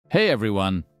Hey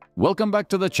everyone, welcome back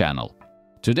to the channel.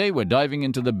 Today we're diving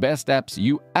into the best apps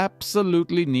you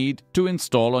absolutely need to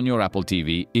install on your Apple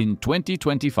TV in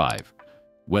 2025.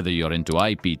 Whether you're into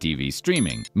IPTV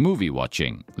streaming, movie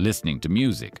watching, listening to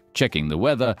music, checking the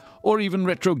weather, or even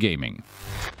retro gaming.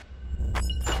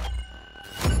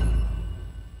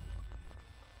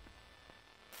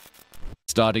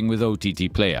 Starting with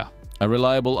OTT Player, a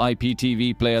reliable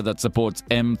IPTV player that supports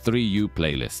M3U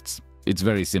playlists. It's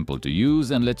very simple to use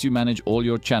and lets you manage all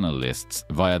your channel lists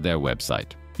via their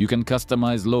website. You can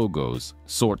customize logos,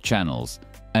 sort channels,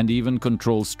 and even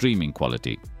control streaming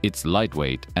quality. It's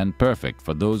lightweight and perfect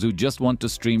for those who just want to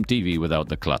stream TV without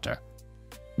the clutter.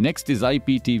 Next is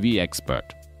IPTV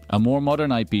Expert, a more modern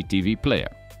IPTV player.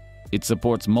 It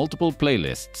supports multiple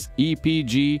playlists,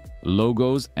 EPG,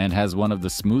 logos, and has one of the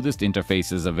smoothest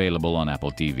interfaces available on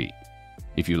Apple TV.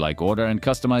 If you like order and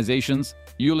customizations,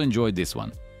 you'll enjoy this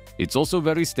one. It's also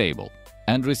very stable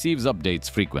and receives updates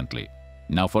frequently.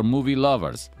 Now for movie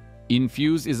lovers,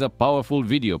 Infuse is a powerful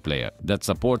video player that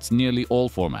supports nearly all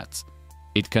formats.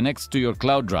 It connects to your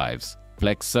cloud drives,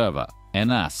 Plex server,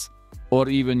 NAS, or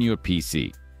even your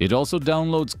PC. It also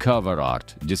downloads cover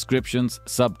art, descriptions,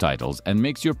 subtitles, and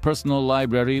makes your personal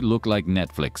library look like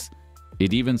Netflix.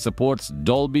 It even supports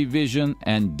Dolby Vision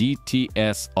and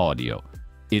DTS audio.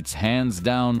 It's hands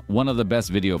down one of the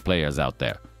best video players out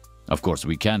there. Of course,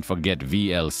 we can't forget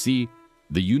VLC,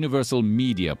 the universal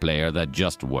media player that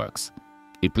just works.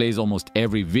 It plays almost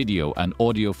every video and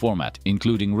audio format,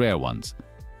 including rare ones.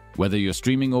 Whether you're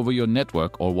streaming over your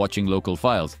network or watching local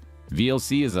files,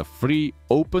 VLC is a free,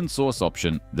 open-source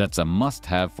option that's a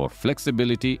must-have for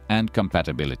flexibility and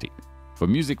compatibility. For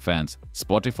music fans,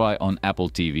 Spotify on Apple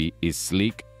TV is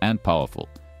sleek and powerful.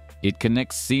 It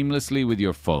connects seamlessly with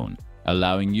your phone,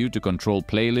 allowing you to control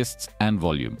playlists and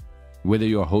volume. Whether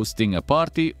you're hosting a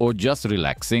party or just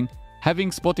relaxing, having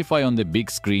Spotify on the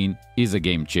big screen is a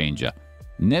game changer.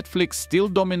 Netflix still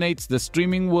dominates the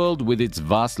streaming world with its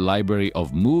vast library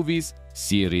of movies,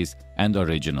 series, and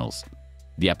originals.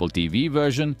 The Apple TV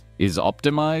version is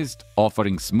optimized,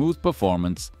 offering smooth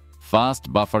performance, fast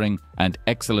buffering, and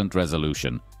excellent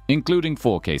resolution, including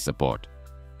 4K support.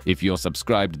 If you're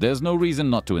subscribed, there's no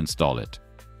reason not to install it.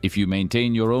 If you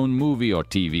maintain your own movie or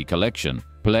TV collection,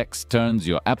 Plex turns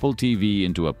your Apple TV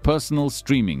into a personal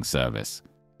streaming service.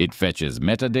 It fetches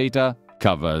metadata,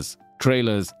 covers,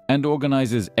 trailers, and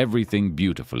organizes everything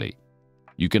beautifully.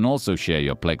 You can also share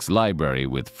your Plex library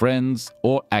with friends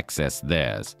or access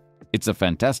theirs. It's a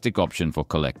fantastic option for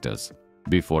collectors.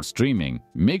 Before streaming,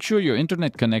 make sure your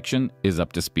internet connection is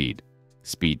up to speed.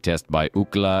 Speed Test by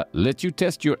Ookla lets you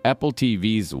test your Apple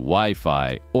TV's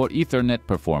Wi-Fi or Ethernet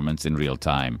performance in real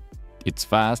time. It's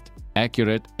fast,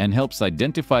 accurate, and helps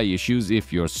identify issues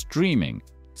if your streaming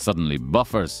suddenly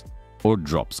buffers or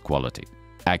drops quality.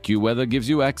 AccuWeather gives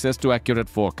you access to accurate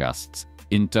forecasts,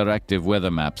 interactive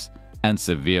weather maps, and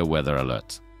severe weather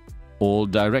alerts, all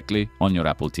directly on your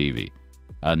Apple TV.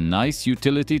 A nice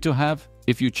utility to have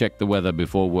if you check the weather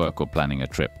before work or planning a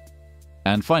trip.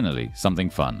 And finally, something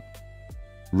fun.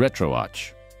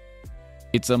 RetroArch.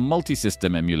 It's a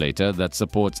multi-system emulator that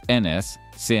supports NS,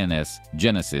 CNS,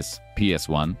 Genesis,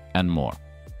 PS1, and more.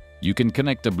 You can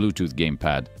connect a Bluetooth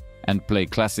gamepad and play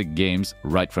classic games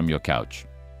right from your couch.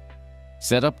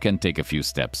 Setup can take a few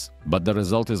steps, but the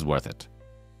result is worth it.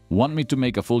 Want me to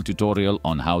make a full tutorial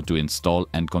on how to install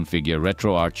and configure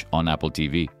RetroArch on Apple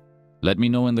TV? Let me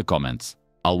know in the comments.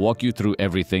 I'll walk you through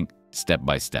everything step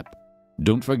by step.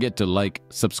 Don't forget to like,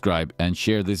 subscribe, and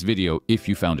share this video if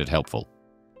you found it helpful.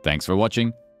 Thanks for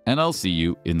watching, and I'll see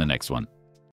you in the next one.